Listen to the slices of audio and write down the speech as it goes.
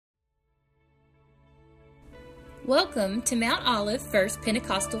Welcome to Mount Olive First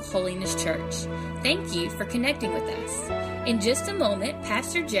Pentecostal Holiness Church. Thank you for connecting with us. In just a moment,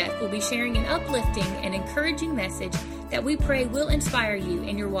 Pastor Jeff will be sharing an uplifting and encouraging message that we pray will inspire you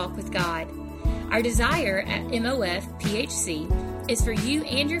in your walk with God. Our desire at MOF PHC is for you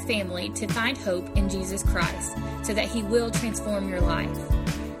and your family to find hope in Jesus Christ so that He will transform your life.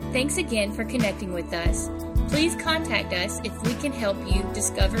 Thanks again for connecting with us. Please contact us if we can help you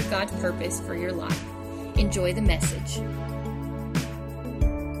discover God's purpose for your life. Enjoy the message.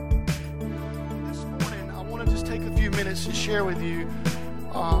 This morning, I want to just take a few minutes to share with you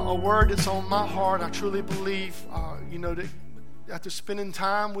a word that's on my heart. I truly believe, that after spending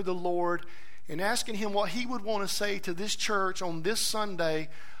time with the Lord and asking Him what He would want to say to this church on this Sunday,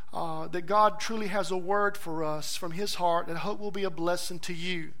 that God truly has a word for us from His heart that I hope will be a blessing to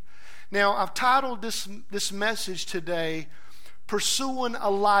you. Now, I've titled this message today, Pursuing a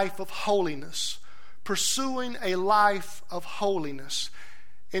Life of Holiness. Pursuing a life of holiness.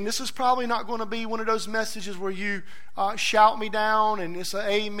 And this is probably not going to be one of those messages where you shout me down and it's an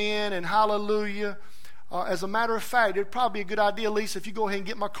amen and hallelujah. As a matter of fact, it'd probably be a good idea, Lisa, if you go ahead and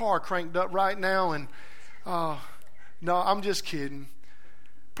get my car cranked up right now. And no, I'm just kidding.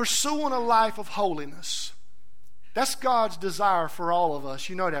 Pursuing a life of holiness. That's God's desire for all of us.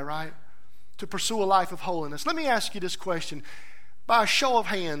 You know that, right? To pursue a life of holiness. Let me ask you this question. By a show of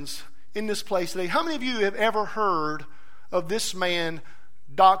hands in this place today, how many of you have ever heard of this man,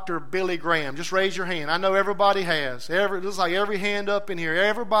 Dr. Billy Graham? Just raise your hand. I know everybody has. Looks like every hand up in here.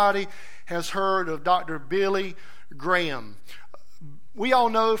 Everybody has heard of Dr. Billy Graham. We all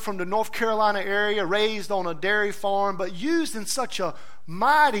know from the North Carolina area, raised on a dairy farm, but used in such a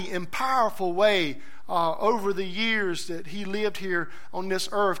mighty and powerful way over the years that he lived here on this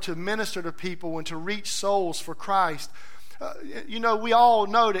earth to minister to people and to reach souls for Christ. We all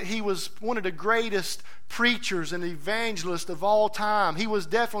know that he was one of the greatest preachers and evangelists of all time. He was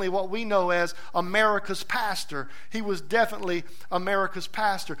definitely what we know as America's pastor. He was definitely America's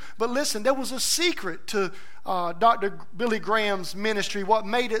pastor. But listen, there was a secret to Dr. Billy Graham's ministry, what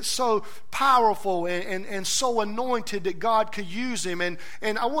made it so powerful and so anointed that God could use him. And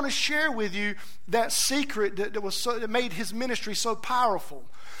I want to share with you that secret that made his ministry so powerful.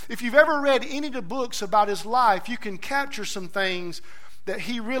 If you've ever read any of the books about his life, you can capture some things that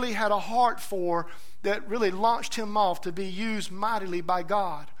he really had a heart for that really launched him off to be used mightily by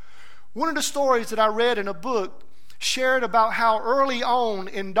God. One of the stories that I read in a book shared about how early on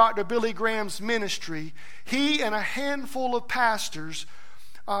in Dr. Billy Graham's ministry, he and a handful of pastors,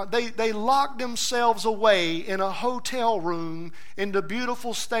 they locked themselves away in a hotel room in the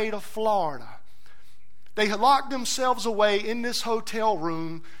beautiful state of Florida. They locked themselves away in this hotel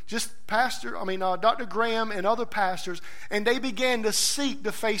room, Dr. Graham and other pastors, and they began to seek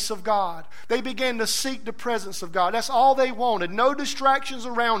the face of God. They began to seek the presence of God. That's all they wanted. No distractions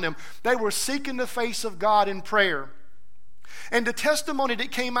around them. They were seeking the face of God in prayer. And the testimony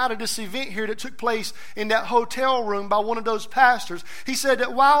that came out of this event here that took place in that hotel room by one of those pastors, he said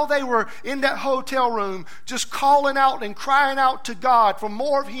that while they were in that hotel room just calling out and crying out to God for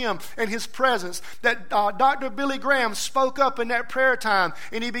more of Him and His presence, that Dr. Billy Graham spoke up in that prayer time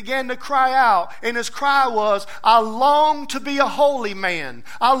and he began to cry out. And his cry was, I long to be a holy man.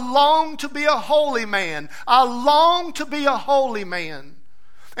 I long to be a holy man. I long to be a holy man.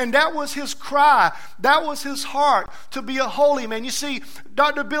 And that was his cry. That was his heart, to be a holy man. You see,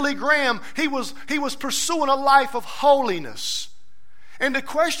 Dr. Billy Graham, he was pursuing a life of holiness. And the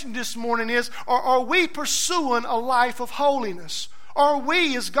question this morning is, are we pursuing a life of holiness? Are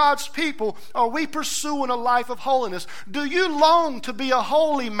we, as God's people, are we pursuing a life of holiness? Do you long to be a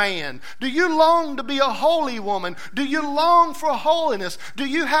holy man? Do you long to be a holy woman? Do you long for holiness? Do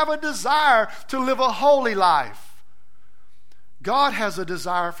you have a desire to live a holy life? God has a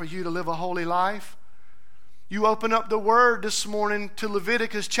desire for you to live a holy life. You open up the Word this morning to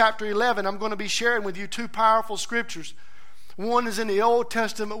Leviticus chapter 11. I'm going to be sharing with you two powerful scriptures. One is in the Old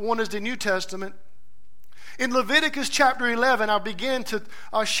Testament, one is the New Testament. In Leviticus chapter 11, I begin to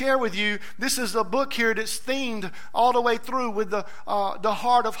share with you, this is a book here that's themed all the way through with the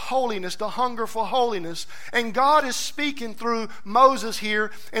heart of holiness, the hunger for holiness. And God is speaking through Moses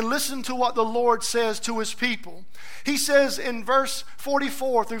here, and listen to what the Lord says to His people. He says in verse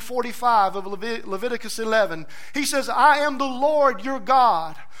 44 through 45 of Leviticus 11, He says, I am the Lord your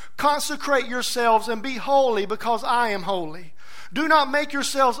God. Consecrate yourselves and be holy because I am holy. Do not make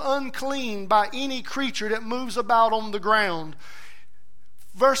yourselves unclean by any creature that moves about on the ground.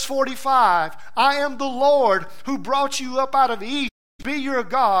 Verse 45, I am the Lord who brought you up out of Egypt. Be your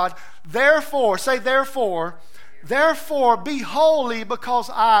God. Therefore, say therefore be holy because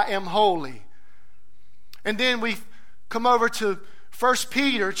I am holy. And then we come over to 1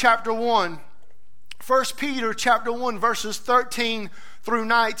 Peter chapter 1. 1 Peter chapter 1 verses 13 through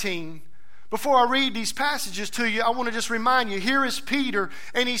 19. Before I read these passages to you, I want to just remind you, here is Peter,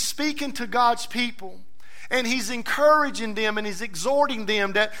 and he's speaking to God's people. And he's encouraging them and he's exhorting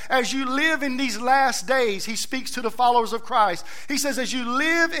them that as you live in these last days, he speaks to the followers of Christ. He says, as you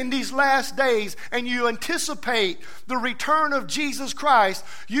live in these last days and you anticipate the return of Jesus Christ,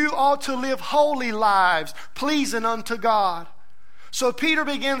 you ought to live holy lives, pleasing unto God. So Peter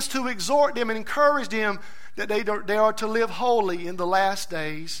begins to exhort them and encourage them that they are to live holy in the last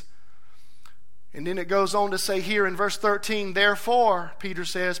days. And then it goes on to say here in verse 13, therefore, Peter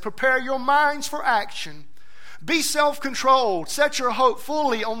says, prepare your minds for action. Be self-controlled. Set your hope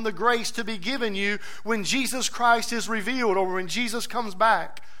fully on the grace to be given you when Jesus Christ is revealed or when Jesus comes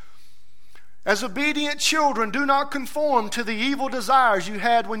back. As obedient children, do not conform to the evil desires you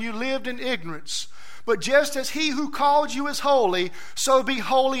had when you lived in ignorance. But just as he who called you is holy, so be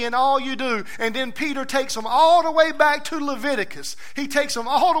holy in all you do. And then Peter takes them all the way back to Leviticus. He takes them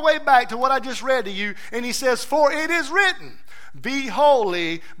all the way back to what I just read to you. And he says, for it is written, be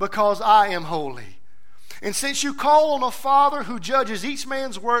holy because I am holy. And since you call on a Father who judges each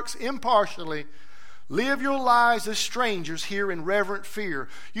man's works impartially, live your lives as strangers here in reverent fear.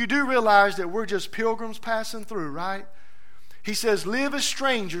 You do realize that we're just pilgrims passing through, right? He says, live as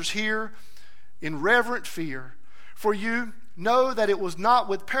strangers here in reverent fear. For you know that it was not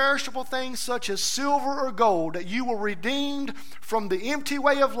with perishable things such as silver or gold that you were redeemed from the empty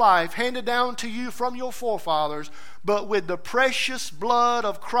way of life handed down to you from your forefathers, but with the precious blood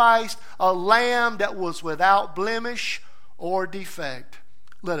of Christ, a lamb that was without blemish or defect.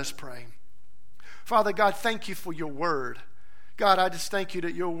 Let us pray. Father God, thank you for your word. God, I just thank you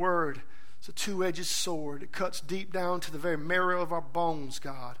that your word is a two-edged sword. It cuts deep down to the very marrow of our bones,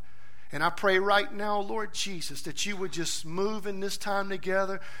 God. And I pray right now, Lord Jesus, that you would just move in this time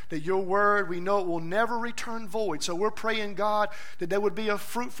together, that your word, we know it will never return void. So we're praying, God, that there would be a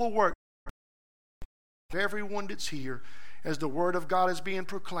fruitful work of everyone that's here as the word of God is being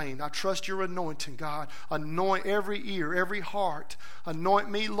proclaimed. I trust your anointing, God. Anoint every ear, every heart.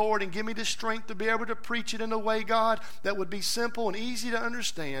 Anoint me, Lord, and give me the strength to be able to preach it in a way, God, that would be simple and easy to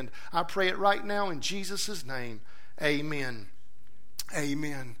understand. I pray it right now in Jesus' name. Amen.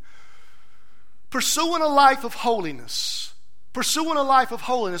 Amen. Pursuing a life of holiness. Pursuing a life of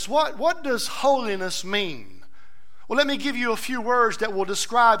holiness. What does holiness mean? Well, let me give you a few words that will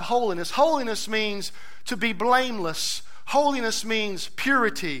describe holiness. Holiness means to be blameless. Holiness means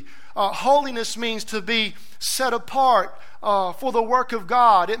purity. Holiness means to be set apart for the work of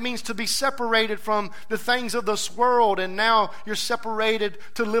God. It means to be separated from the things of this world, and now you're separated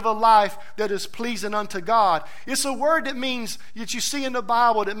to live a life that is pleasing unto God. It's a word that means, that you see in the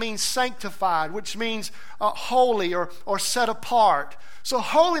Bible, that means sanctified, which means holy or set apart. So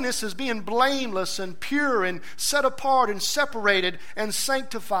holiness is being blameless and pure and set apart and separated and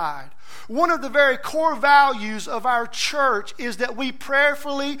sanctified. One of the very core values of our church is that we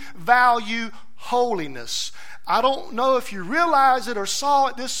prayerfully value holiness. I don't know if you realize it or saw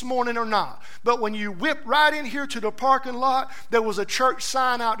it this morning or not, but when you whipped right in here to the parking lot, there was a church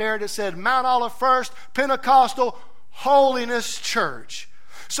sign out there that said Mount Olive First Pentecostal Holiness Church.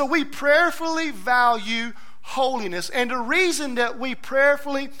 So we prayerfully value holiness. And the reason that we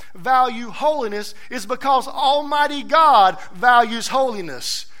prayerfully value holiness is because Almighty God values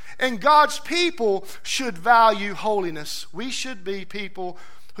holiness. And God's people should value holiness. We should be people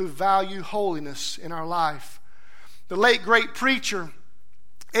who value holiness in our life. The late great preacher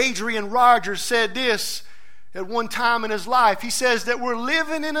Adrian Rogers said this at one time in his life. He says that we're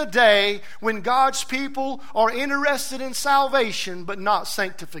living in a day when God's people are interested in salvation but not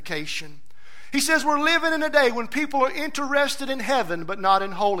sanctification. He says we're living in a day when people are interested in heaven but not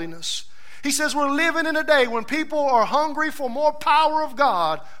in holiness. He says we're living in a day when people are hungry for more power of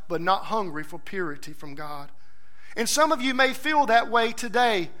God but not hungry for purity from God. And some of you may feel that way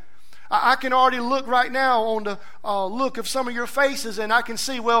today. I can already look right now on the look of some of your faces, and I can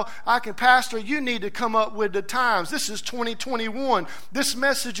see, Pastor, you need to come up with the times. This is 2021. This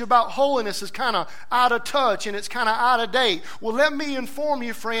message about holiness is kind of out of touch and it's kind of out of date. Well, let me inform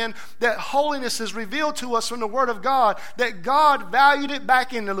you, friend, that holiness is revealed to us from the Word of God, that God valued it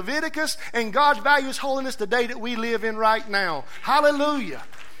back in Leviticus, and God values holiness the day that we live in right now. Hallelujah.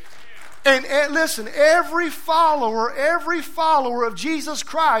 And listen, every follower of Jesus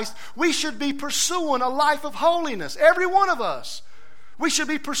Christ, we should be pursuing a life of holiness. Every one of us. We should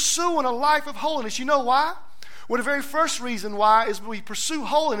be pursuing a life of holiness. You know why? Well, the very first reason why is we pursue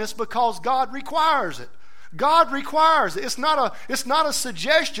holiness because God requires it. God requires it. It's not a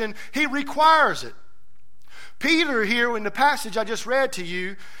suggestion. He requires it. Peter here in the passage I just read to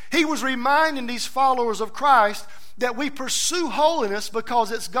you, he was reminding these followers of Christ that we pursue holiness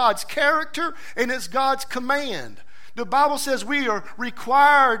because it's God's character and it's God's command. The Bible says we are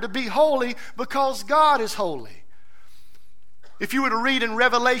required to be holy because God is holy. If you were to read in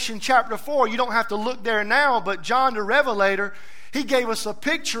Revelation chapter 4, you don't have to look there now, but John the Revelator, he gave us a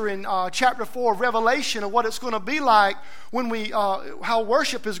picture in chapter 4 of Revelation of what it's going to be like when how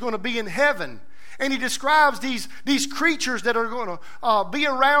worship is going to be in heaven. And he describes these creatures that are going to be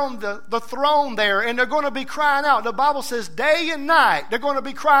around the throne there, and they're going to be crying out. The Bible says day and night they're going to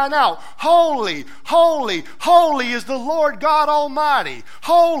be crying out, holy, holy, holy is the Lord God Almighty.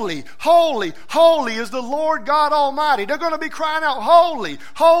 Holy, holy, holy is the Lord God Almighty. They're going to be crying out, holy,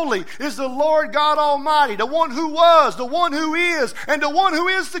 holy is the Lord God Almighty, the one who was, the one who is, and the one who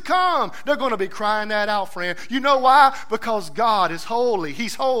is to come. They're going to be crying that out, friend. You know why? Because God is holy.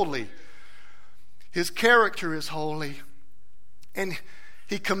 He's holy. His character is holy, and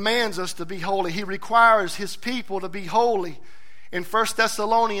He commands us to be holy. He requires His people to be holy. In 1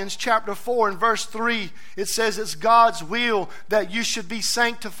 Thessalonians chapter 4 and verse 3, it says it's God's will that you should be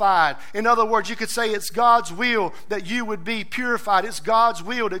sanctified. In other words, you could say it's God's will that you would be purified. It's God's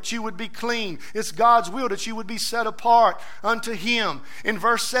will that you would be clean. It's God's will that you would be set apart unto Him. In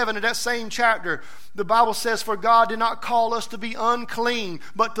verse 7 of that same chapter, the Bible says, for God did not call us to be unclean,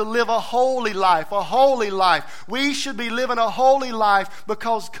 but to live a holy life, a holy life. We should be living a holy life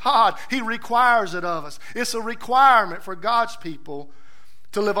because God, He requires it of us. It's a requirement for God's people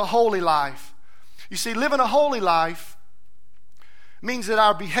to live a holy life. You see, living a holy life means that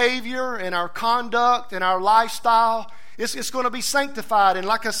our behavior and our conduct and our lifestyle, it's going to be sanctified. And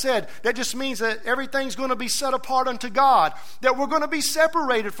like I said, that just means that everything's going to be set apart unto God. That we're going to be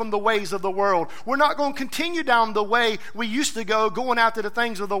separated from the ways of the world. We're not going to continue down the way we used to go, going after the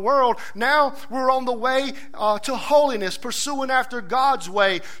things of the world. Now we're on the way to holiness, pursuing after God's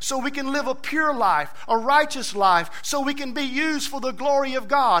way, so we can live a pure life, a righteous life, so we can be used for the glory of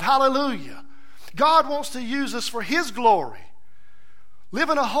God. Hallelujah. God wants to use us for His glory.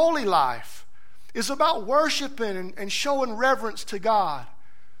 Living a holy life is about worshiping and showing reverence to God.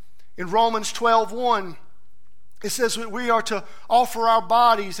 In Romans 12:1, it says that we are to offer our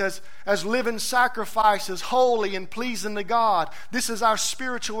bodies as living sacrifices, holy and pleasing to God. This is our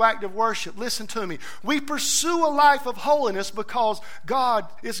spiritual act of worship. Listen to me. We pursue a life of holiness because God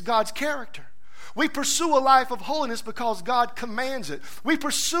is God's character. We pursue a life of holiness because God commands it. We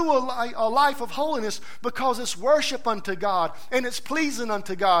pursue a life of holiness because it's worship unto God and it's pleasing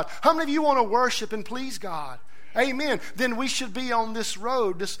unto God. How many of you want to worship and please God? Amen. Then we should be on this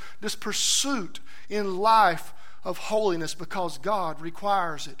road, this pursuit in life of holiness because God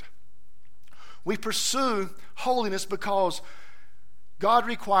requires it. We pursue holiness because God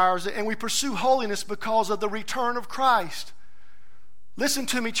requires it, and we pursue holiness because of the return of Christ. Listen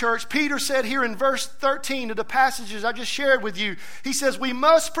to me, church. Peter said here in verse 13 of the passages I just shared with you, he says we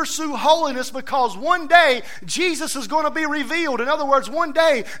must pursue holiness because one day Jesus is going to be revealed. In other words, one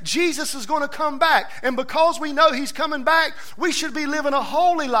day Jesus is going to come back. And because we know He's coming back, we should be living a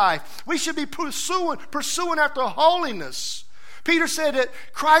holy life. We should be pursuing after holiness. Peter said that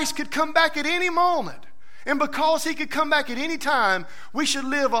Christ could come back at any moment. And because He could come back at any time, we should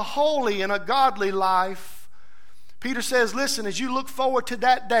live a holy and a godly life. Peter says, listen, as you look forward to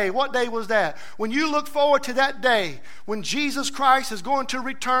that day, what day was that? When you look forward to that day, when Jesus Christ is going to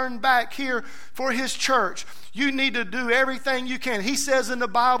return back here for His church, you need to do everything you can. He says in the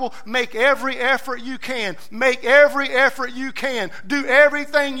Bible, make every effort you can. Make every effort you can. Do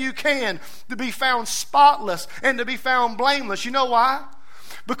everything you can to be found spotless and to be found blameless. You know why?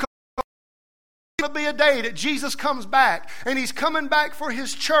 Going to be a day that Jesus comes back, and He's coming back for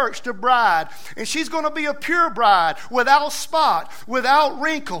His church, the bride, and she's going to be a pure bride, without spot, without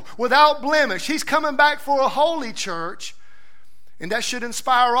wrinkle, without blemish. He's coming back for a holy church, and that should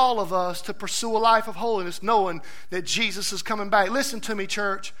inspire all of us to pursue a life of holiness, knowing that Jesus is coming back. Listen to me,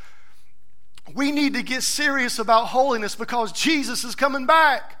 church. We need to get serious about holiness because Jesus is coming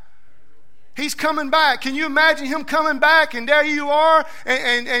back. He's coming back. Can you imagine Him coming back, and there you are,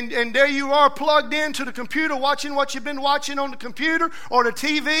 and there you are plugged into the computer watching what you've been watching on the computer or the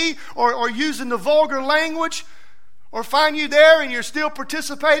TV or using the vulgar language, or find you there and you're still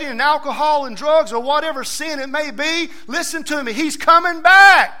participating in alcohol and drugs or whatever sin it may be? Listen to me. He's coming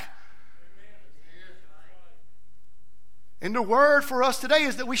back. And the word for us today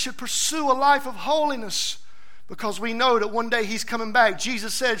is that we should pursue a life of holiness, because we know that one day He's coming back.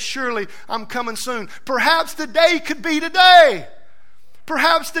 Jesus said, surely I'm coming soon. Perhaps the day could be today.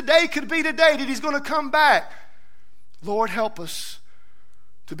 Perhaps the day could be today that He's going to come back. Lord, help us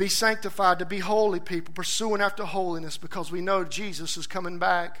to be sanctified, to be holy people, pursuing after holiness because we know Jesus is coming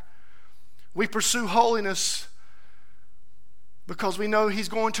back. We pursue holiness because we know He's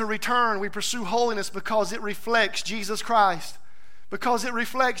going to return. We pursue holiness because it reflects Jesus Christ. Because it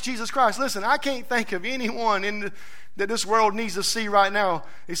reflects Jesus Christ. Listen, I can't think of anyone that this world needs to see right now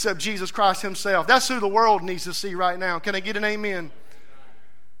except Jesus Christ Himself. That's who the world needs to see right now. Can I get an amen?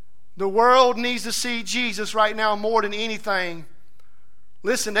 The world needs to see Jesus right now more than anything.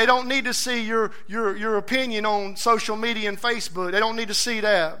 Listen, they don't need to see your opinion on social media and Facebook. They don't need to see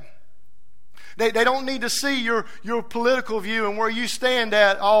that. They don't need to see your political view and where you stand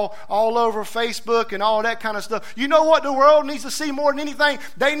at all over Facebook and all that kind of stuff. You know what the world needs to see more than anything?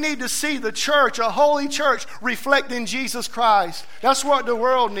 They need to see the church, a holy church, reflecting Jesus Christ. That's what the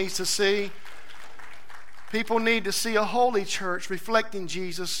world needs to see. People need to see a holy church reflecting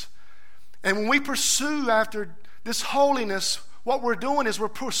Jesus. And when we pursue after this holiness, what we're doing is we're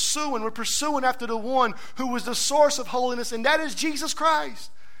pursuing after the one who was the source of holiness, and that is Jesus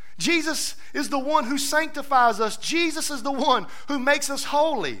Christ. Jesus is the one who sanctifies us. Jesus is the one who makes us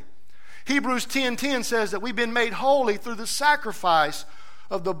holy. Hebrews 10:10 says that we've been made holy through the sacrifice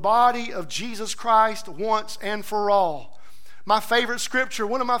of the body of Jesus Christ once and for all. My favorite scripture,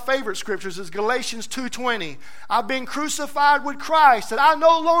 one of my favorite scriptures is Galatians 2:20. I've been crucified with Christ, that I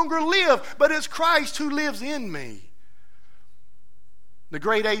no longer live, but it's Christ who lives in me. The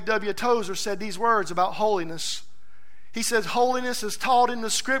great A.W. Tozer said these words about holiness. He says, holiness is taught in the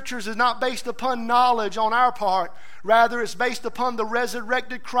Scriptures is not based upon knowledge on our part. Rather, it's based upon the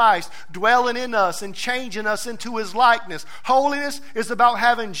resurrected Christ dwelling in us and changing us into His likeness. Holiness is about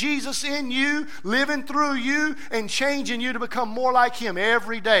having Jesus in you, living through you, and changing you to become more like Him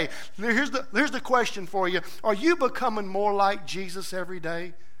every day. Here's the question for you. Are you becoming more like Jesus every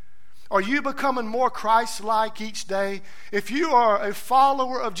day? Are you becoming more Christ-like each day? If you are a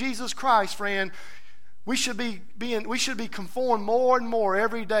follower of Jesus Christ, friend, we should be conformed more and more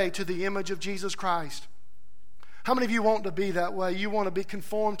every day to the image of Jesus Christ. How many of you want to be that way? You want to be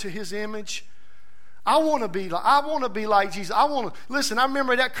conformed to His image? I want to be like Jesus. Listen, I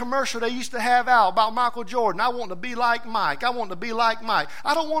remember that commercial they used to have out about Michael Jordan. I want to be like Mike. I want to be like Mike.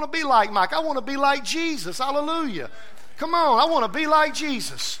 I don't want to be like Mike. I want to be like Jesus. Hallelujah. Come on, I want to be like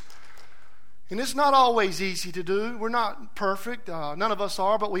Jesus. And it's not always easy to do. We're not perfect. None of us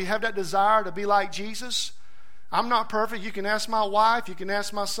are, but we have that desire to be like Jesus. I'm not perfect. You can ask my wife. You can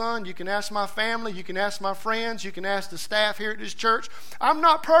ask my son. You can ask my family. You can ask my friends. You can ask the staff here at this church. I'm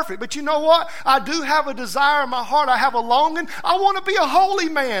not perfect, but you know what? I do have a desire in my heart. I have a longing. I want to be a holy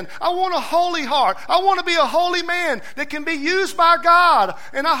man. I want a holy heart. I want to be a holy man that can be used by God.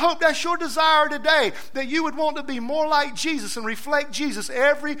 And I hope that's your desire today, that you would want to be more like Jesus and reflect Jesus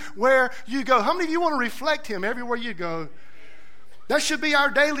everywhere you go. How many of you want to reflect Him everywhere you go? That should be our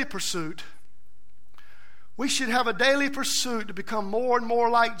daily pursuit. We should have a daily pursuit to become more and more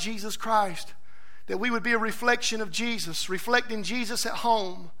like Jesus Christ. That we would be a reflection of Jesus, reflecting Jesus at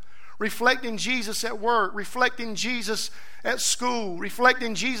home, reflecting Jesus at work, reflecting Jesus at school,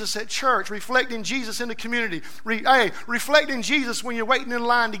 reflecting Jesus at church, reflecting Jesus in the community. Reflecting Jesus when you're waiting in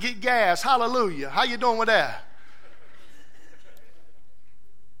line to get gas. Hallelujah. How you doing with that?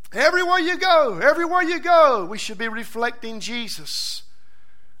 Everywhere you go, we should be reflecting Jesus.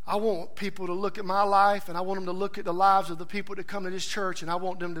 I want people to look at my life, and I want them to look at the lives of the people that come to this church, and I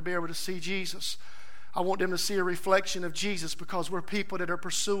want them to be able to see Jesus. I want them to see a reflection of Jesus, because we're people that are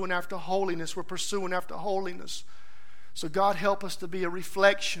pursuing after holiness. We're pursuing after holiness. So God, help us to be a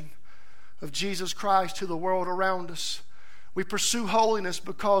reflection of Jesus Christ to the world around us. We pursue holiness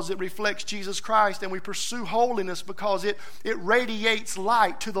because it reflects Jesus Christ, and we pursue holiness because it radiates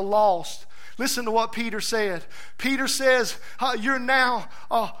light to the lost. Listen to what Peter said. Peter says, you're now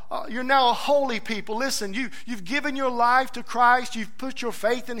a holy people. Listen, you've given your life to Christ. You've put your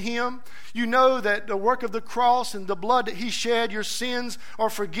faith in Him. You know that the work of the cross and the blood that He shed, your sins are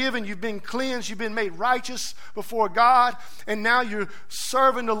forgiven. You've been cleansed. You've been made righteous before God. And now you're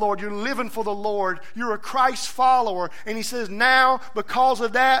serving the Lord. You're living for the Lord. You're a Christ follower. And he says, now, because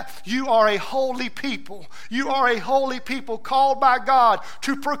of that, you are a holy people. You are a holy people called by God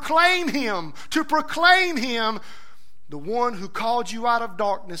to proclaim Him, the one who called you out of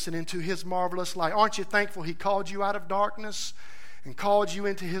darkness and into His marvelous light. Aren't you thankful He called you out of darkness and called you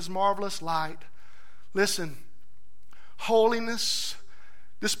into His marvelous light? Listen, holiness,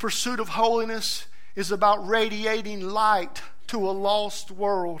 this pursuit of holiness is about radiating light to a lost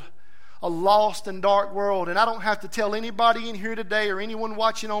world, a lost and dark world. And I don't have to tell anybody in here today or anyone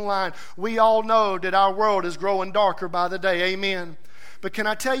watching online, we all know that our world is growing darker by the day. Amen. But can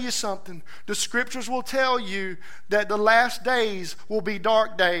I tell you something? The scriptures will tell you that the last days will be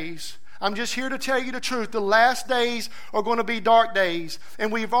dark days. I'm just here to tell you the truth. The last days are going to be dark days.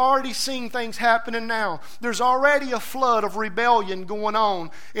 And we've already seen things happening now. There's already a flood of rebellion going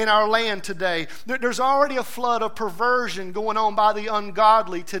on in our land today. There's already a flood of perversion going on by the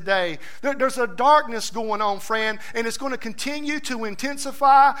ungodly today. There's a darkness going on, friend, and it's going to continue to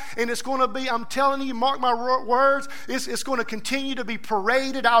intensify. And it's going to be, I'm telling you, mark my words, it's going to continue to be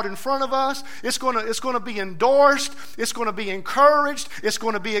paraded out in front of us. It's going to be endorsed. It's going to be encouraged. It's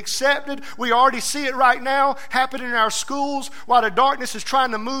going to be accepted. We already see it right now happening in our schools while the darkness is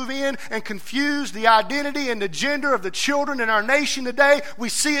trying to move in and confuse the identity and the gender of the children in our nation today. We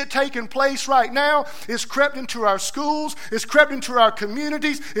see it taking place right now. It's crept into our schools. It's crept into our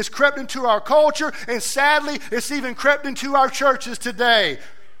communities. It's crept into our culture. And sadly, it's even crept into our churches today.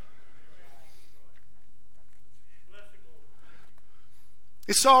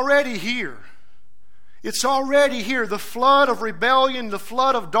 It's already here. It's already here. The flood of rebellion, the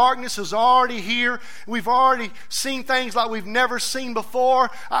flood of darkness is already here. We've already seen things like we've never seen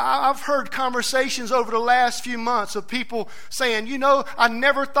before. I've heard conversations over the last few months of people saying, you know, I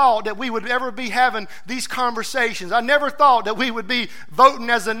never thought that we would ever be having these conversations. I never thought that we would be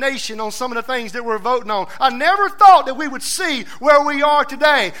voting as a nation on some of the things that we're voting on. I never thought that we would see where we are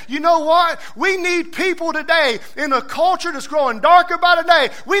today. You know what? We need people today in a culture that's growing darker by the day.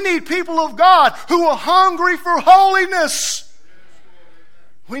 We need people of God who are hungry for holiness.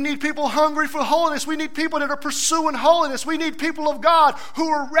 We need people hungry for holiness. We need people that are pursuing holiness. We need people of God who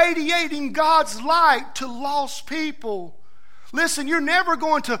are radiating God's light to lost people. Listen, you're never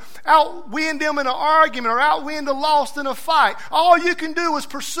going to outwin them in an argument or outwin the lost in a fight. All you can do is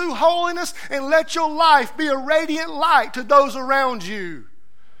pursue holiness and let your life be a radiant light to those around you.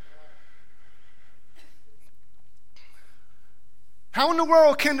 How in the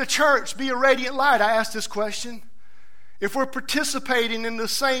world can the church be a radiant light? I ask this question. If we're participating in the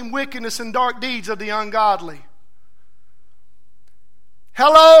same wickedness and dark deeds of the ungodly.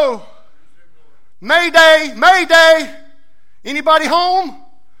 Hello? Mayday, Mayday. Anybody home?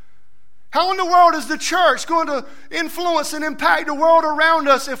 How in the world is the church going to influence and impact the world around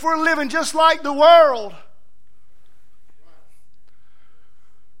us if we're living just like the world?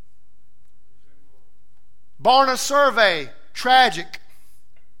 Barna survey. Tragic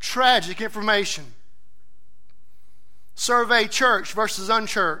information. Survey church versus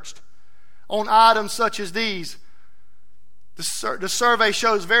unchurched on items such as these. The survey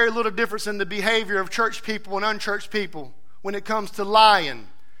shows very little difference in the behavior of church people and unchurched people when it comes to lying,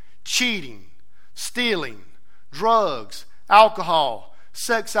 cheating, stealing, drugs, alcohol,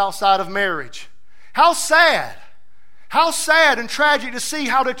 sex outside of marriage. How sad. How sad and tragic to see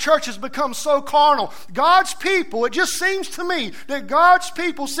how the church has become so carnal. God's people, it just seems to me that God's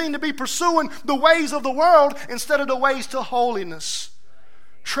people seem to be pursuing the ways of the world instead of the ways to holiness.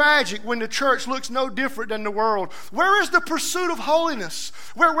 Tragic when the church looks no different than the world. Where is the pursuit of holiness?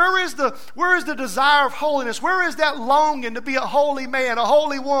 Where is the desire of holiness? Where is that longing to be a holy man, a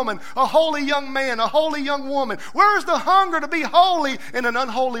holy woman, a holy young man, a holy young woman? Where is the hunger to be holy in an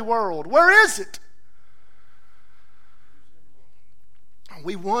unholy world? Where is it?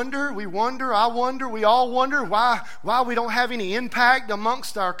 We wonder, we all wonder why we don't have any impact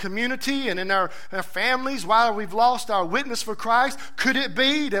amongst our community and in our families, why we've lost our witness for Christ. Could it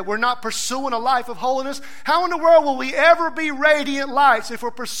be that we're not pursuing a life of holiness? How in the world will we ever be radiant lights if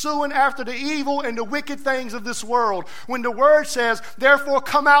we're pursuing after the evil and the wicked things of this world? When the word says, therefore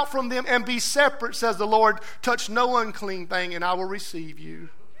come out from them and be separate, says the Lord, touch no unclean thing and I will receive you.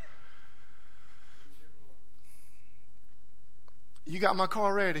 You got my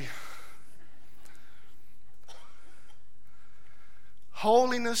car ready.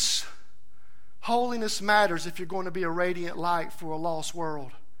 Holiness matters if you're going to be a radiant light for a lost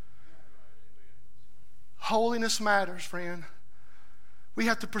world. Holiness matters, friend. We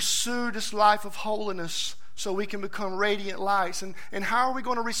have to pursue this life of holiness so we can become radiant lights. And how are we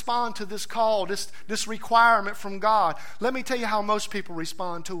going to respond to this call, this requirement from God? Let me tell you how most people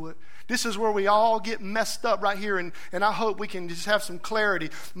respond to it. This is where we all get messed up right here, and I hope we can just have some clarity.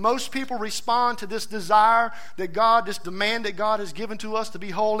 Most people respond to this desire that God, this demand that God has given to us to be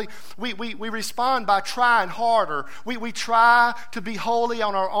holy. We respond by trying harder. We try to be holy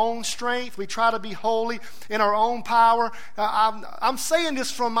on our own strength. We try to be holy in our own power. I'm saying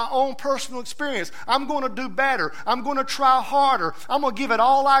this from my own personal experience. I'm going to do better. I'm going to try harder. I'm going to give it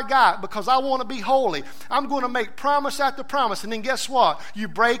all I got because I want to be holy. I'm going to make promise after promise. And then guess what? You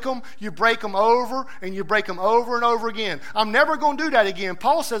break them over, and you break them over and over again. I'm never going to do that again.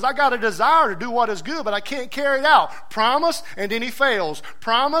 Paul says, I got a desire to do what is good, but I can't carry it out. Promise, and then he fails.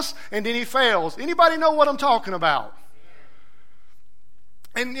 Promise, and then he fails. Anybody know what I'm talking about?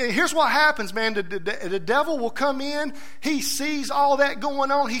 And here's what happens, man. The devil will come in. He sees all that going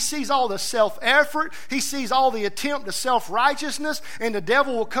on. He sees all the self-effort. He sees all the attempt to self-righteousness. And the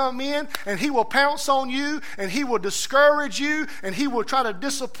devil will come in and he will pounce on you and he will discourage you and he will try to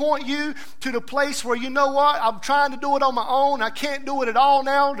disappoint you to the place where, you know what, I'm trying to do it on my own. I can't do it at all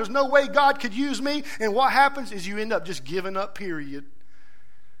now. There's no way God could use me. And what happens is you end up just giving up, period.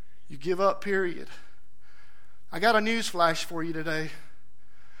 You give up, period. I got a news flash for you today.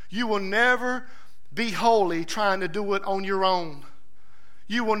 You will never be holy trying to do it on your own.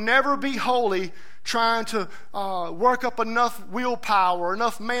 You will never be holy trying to work up enough willpower,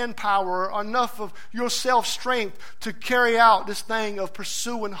 enough manpower, enough of your self-strength to carry out this thing of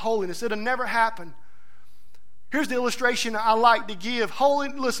pursuing holiness. It'll never happen. Here's the illustration I like to give.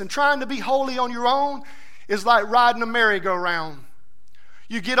 Listen, trying to be holy on your own is like riding a merry-go-round.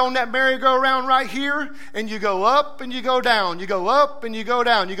 You get on that merry-go-round right here, and you go up and you go down. You go up and you go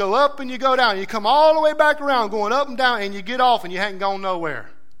down. You go up and you go down. You come all the way back around, going up and down, and you get off and you haven't gone nowhere.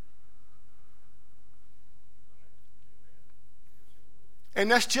 And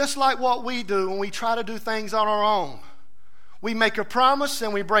that's just like what we do when we try to do things on our own. We make a promise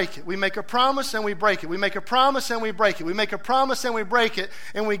and we break it. We make a promise and we break it. We make a promise and we break it. We make a promise and we break it.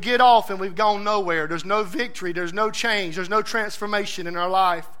 And we get off and we've gone nowhere. There's no victory. There's no change. There's no transformation in our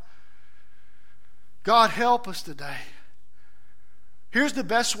life. God help us today. Here's the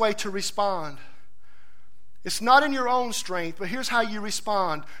best way to respond. It's not in your own strength, but here's how you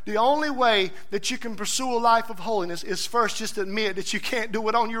respond. The only way that you can pursue a life of holiness is first just admit that you can't do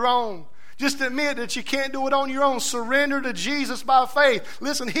it on your own. Just admit that you can't do it on your own. Surrender to Jesus by faith.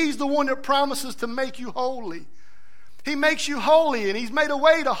 Listen, He's the one that promises to make you holy. He makes you holy, and He's made a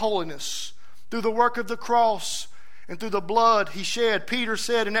way to holiness through the work of the cross and through the blood He shed. Peter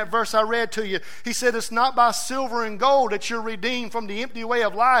said in that verse I read to you, he said, it's not by silver and gold that you're redeemed from the empty way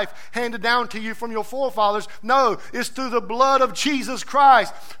of life handed down to you from your forefathers. No, it's through the blood of Jesus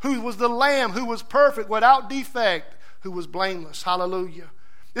Christ, who was the Lamb, who was perfect, without defect, who was blameless. Hallelujah.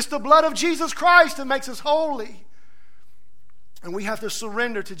 It's the blood of Jesus Christ that makes us holy. And we have to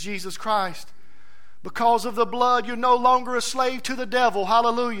surrender to Jesus Christ. Because of the blood, you're no longer a slave to the devil.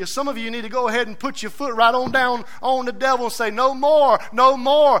 Hallelujah. Some of you need to go ahead and put your foot right on down on the devil and say, no more, no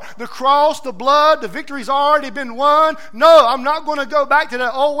more. The cross, the blood, the victory's already been won. No, I'm not going to go back to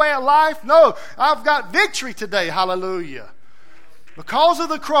that old way of life. No, I've got victory today. Hallelujah. Because of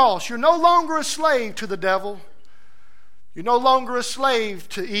the cross, you're no longer a slave to the devil. You're no longer a slave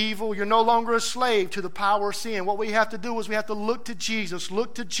to evil. You're no longer a slave to the power of sin. What we have to do is we have to look to Jesus,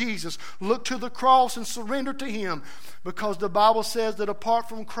 look to Jesus, look to the cross and surrender to Him. Because the Bible says that apart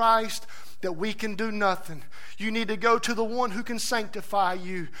from Christ, that we can do nothing. You need to go to the one who can sanctify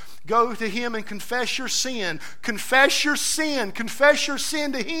you. Go to Him and confess your sin. Confess your sin. Confess your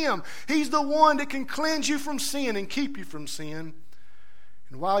sin to Him. He's the one that can cleanse you from sin and keep you from sin.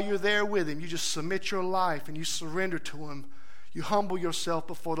 And while you're there with Him, you just submit your life and you surrender to Him. You humble yourself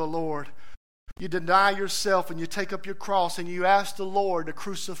before the Lord. You deny yourself and you take up your cross and you ask the Lord to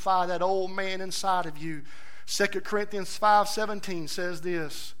crucify that old man inside of you. 2 Corinthians 5:17 says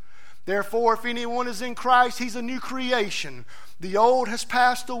this, therefore, if anyone is in Christ, he's a new creation. The old has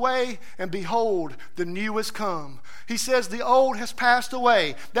passed away, and behold, the new has come. He says the old has passed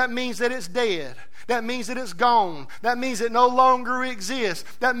away. That means that it's dead. That means that it's gone. That means it no longer exists.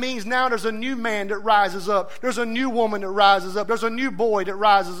 That means now there's a new man that rises up. There's a new woman that rises up. There's a new boy that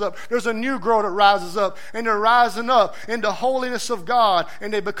rises up. There's a new girl that rises up. And they're rising up in the holiness of God,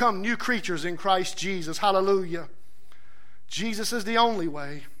 and they become new creatures in Christ Jesus. Hallelujah. Jesus is the only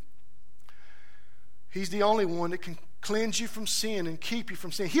way. He's the only one that can cleanse you from sin and keep you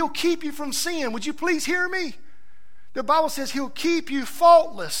from sin. He'll keep you from sin. Would you please hear me? The Bible says He'll keep you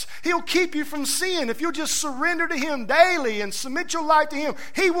faultless. He'll keep you from sin. If you'll just surrender to Him daily and submit your life to Him,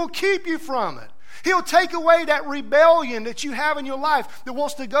 He will keep you from it. He'll take away that rebellion that you have in your life that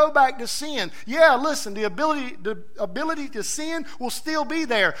wants to go back to sin. Yeah, listen, the ability to sin will still be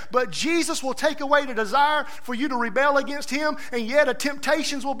there, but Jesus will take away the desire for you to rebel against Him, and yet the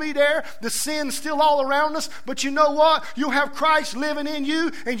temptations will be there. The sin's still all around us, but you know what? You'll have Christ living in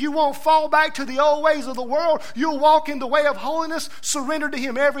you, and you won't fall back to the old ways of the world. You'll walk in the way of holiness, surrender to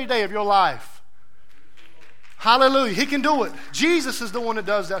Him every day of your life. Hallelujah. He can do it. Jesus is the one that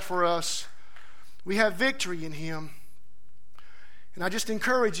does that for us. We have victory in Him. And I just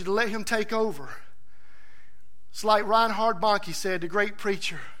encourage you to let Him take over. It's like Reinhard Bonnke said, the great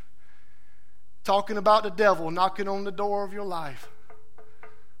preacher, talking about the devil knocking on the door of your life.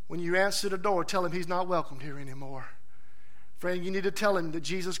 When you answer the door, tell him he's not welcomed here anymore. Friend, you need to tell him that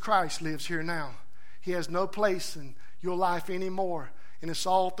Jesus Christ lives here now. He has no place in your life anymore. And it's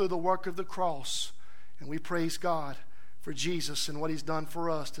all through the work of the cross. And we praise God for Jesus and what He's done for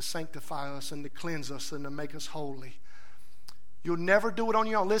us to sanctify us and to cleanse us and to make us holy. You'll never do it on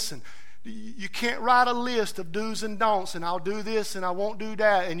your own. Listen, you can't write a list of do's and don'ts, and I'll do this and I won't do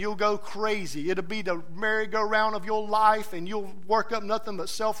that, and you'll go crazy. It'll be the merry-go-round of your life, and you'll work up nothing but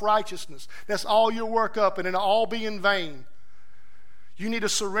self-righteousness. That's all you'll work up, and it'll all be in vain. You need to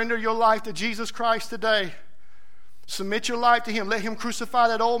surrender your life to Jesus Christ today. Submit your life to Him. Let Him crucify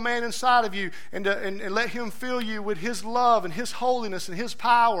that old man inside of you, and let Him fill you with His love and His holiness and His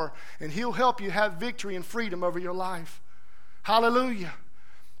power, and He'll help you have victory and freedom over your life. Hallelujah.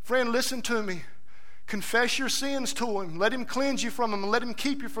 Friend, listen to me. Confess your sins to Him. Let Him cleanse you from them and let Him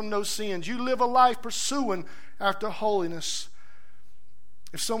keep you from those sins. You live a life pursuing after holiness.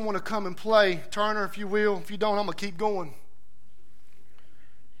 If someone will come and play, Turner, if you will. If you don't, I'm going to keep going.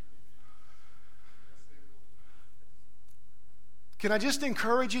 Can I just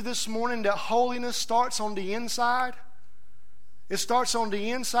encourage you this morning that holiness starts on the inside? It starts on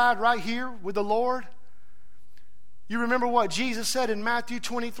the inside right here with the Lord. You remember what Jesus said in Matthew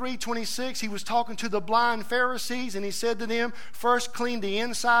 23:26? He was talking to the blind Pharisees, and He said to them, first clean the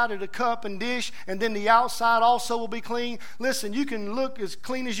inside of the cup and dish, and then the outside also will be clean. Listen, you can look as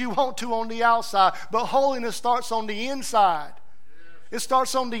clean as you want to on the outside, but holiness starts on the inside. It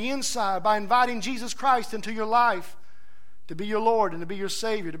starts on the inside by inviting Jesus Christ into your life to be your Lord and to be your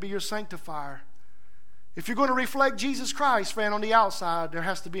Savior, to be your sanctifier. If you're going to reflect Jesus Christ, friend, on the outside, there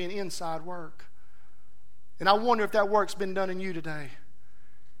has to be an inside work. And I wonder if that work's been done in you today.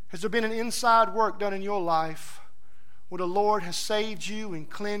 Has there been an inside work done in your life where the Lord has saved you and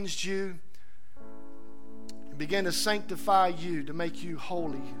cleansed you and began to sanctify you to make you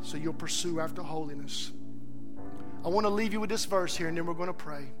holy so you'll pursue after holiness? I want to leave you with this verse here, and then we're going to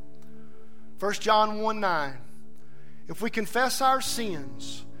pray. 1 John 1:9. If we confess our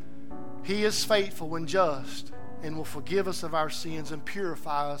sins, He is faithful and just and will forgive us of our sins and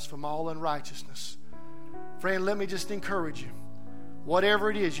purify us from all unrighteousness. Friend, let me just encourage you. Whatever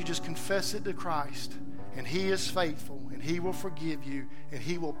it is, you just confess it to Christ, and He is faithful, and He will forgive you, and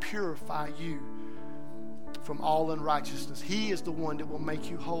He will purify you from all unrighteousness. He is the one that will make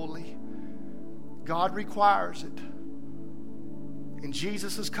you holy. God requires it. And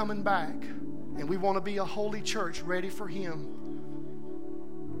Jesus is coming back, and we want to be a holy church ready for Him.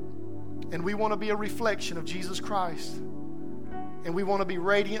 And we want to be a reflection of Jesus Christ. And we want to be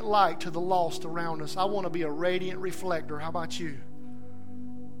radiant light to the lost around us. I want to be a radiant reflector. How about you?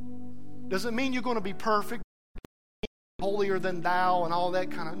 Doesn't mean you're going to be perfect, holier than thou and all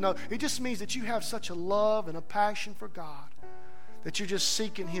that kind of... No, it just means that you have such a love and a passion for God that you're just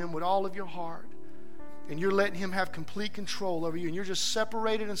seeking Him with all of your heart. And you're letting Him have complete control over you. And you're just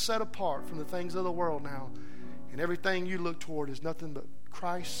separated and set apart from the things of the world now. And everything you look toward is nothing but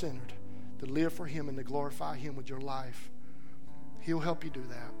Christ-centered, to live for Him and to glorify Him with your life. He'll help you do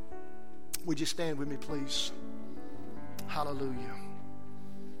that. Would you stand with me, please? Hallelujah.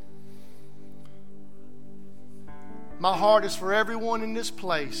 My heart is for everyone in this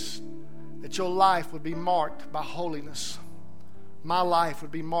place that your life would be marked by holiness. My life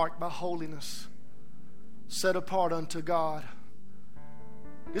would be marked by holiness, set apart unto God.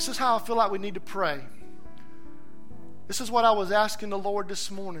 This is how I feel like we need to pray. This is what I was asking the Lord this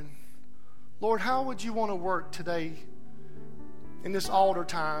morning. Lord, how would you want to work today in this altar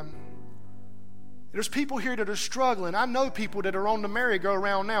time? There's people here that are struggling. I know people that are on the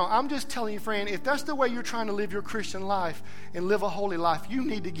merry-go-round now. I'm just telling you, friend, if that's the way you're trying to live your Christian life and live a holy life, you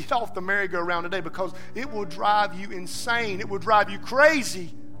need to get off the merry-go-round today, because it will drive you insane. It will drive you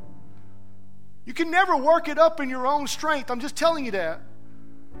crazy. You can never work it up in your own strength. I'm just telling you that.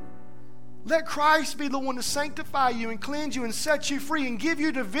 Let Christ be the one to sanctify you and cleanse you and set you free and give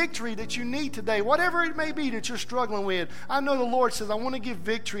you the victory that you need today, whatever it may be that you're struggling with. I know the Lord says, I want to give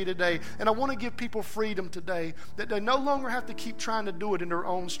victory today, and I want to give people freedom today, that they no longer have to keep trying to do it in their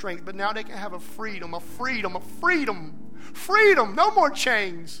own strength, but now they can have a freedom. No more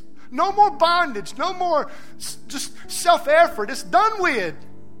chains, no more bondage, no more just self-effort. It's done with.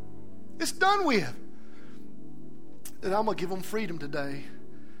 It's done with. And I'm going to give them freedom today.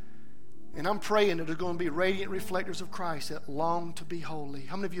 And I'm praying that there's going to be radiant reflectors of Christ that long to be holy.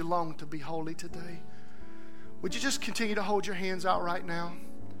 How many of you long to be holy today? Would you just continue to hold your hands out right now?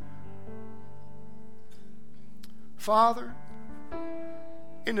 Father,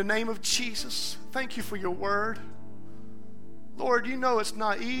 in the name of Jesus, thank you for your word. Lord, you know it's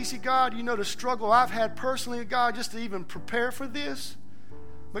not easy, God. You know the struggle I've had personally, God, just to even prepare for this.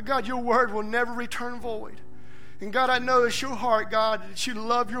 But God, your word will never return void. And God, I know it's your heart, God, that you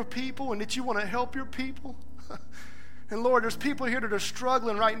love your people and that you want to help your people. And Lord, there's people here that are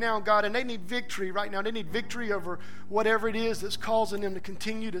struggling right now, God, and they need victory right now. They need victory over whatever it is that's causing them to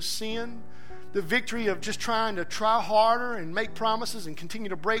continue to sin. The victory of just trying to try harder and make promises and continue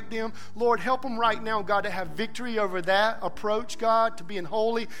to break them. Lord, help them right now, God, to have victory over that approach, God, to being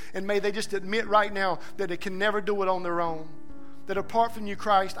holy. And may they just admit right now that they can never do it on their own. That apart from you,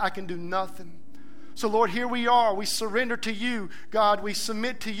 Christ, I can do nothing. So, Lord, here we are. We surrender to you, God. We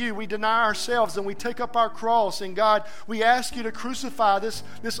submit to you. We deny ourselves and we take up our cross. And, God, we ask you to crucify this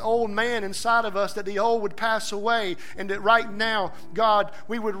old man inside of us, that the old would pass away, and that right now, God,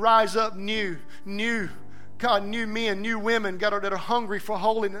 we would rise up new men, new women, God, that are hungry for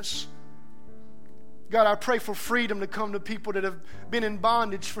holiness. God, I pray for freedom to come to people that have been in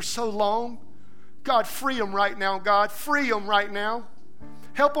bondage for so long. God, free them right now, God. Free them right now.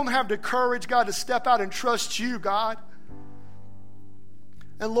 Help them have the courage, God, to step out and trust you, God.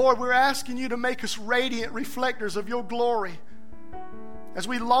 And Lord, we're asking you to make us radiant reflectors of your glory. As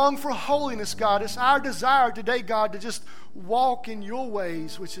we long for holiness, God, it's our desire today, God, to just walk in your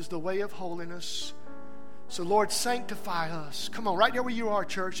ways, which is the way of holiness. So, Lord, sanctify us. Come on, right there where you are,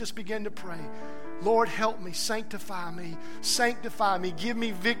 church, just begin to pray. Lord, help me, sanctify me, give me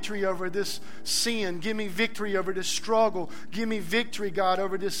victory over this sin, give me victory over this struggle, give me victory, God,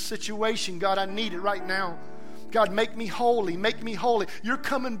 over this situation. God, I need it right now. God, make me holy, make me holy. You're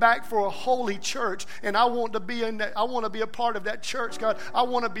coming back for a holy church, and I want to be in that. I want to be a part of that church, God. I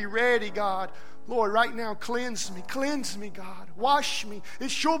want to be ready, God. Lord, right now, cleanse me, God. Wash me.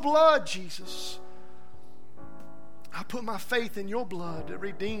 It's your blood, Jesus. I put my faith in your blood that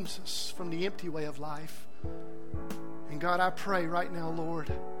redeems us from the empty way of life. And God, I pray right now,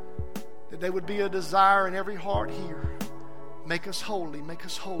 Lord, that there would be a desire in every heart here. Make us holy, make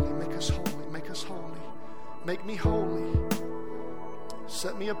us holy, make us holy, make us holy. Make me holy.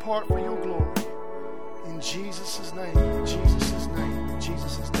 Set me apart for your glory. In Jesus' name, in Jesus' name, in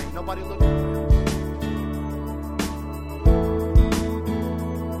Jesus' name. Nobody look around.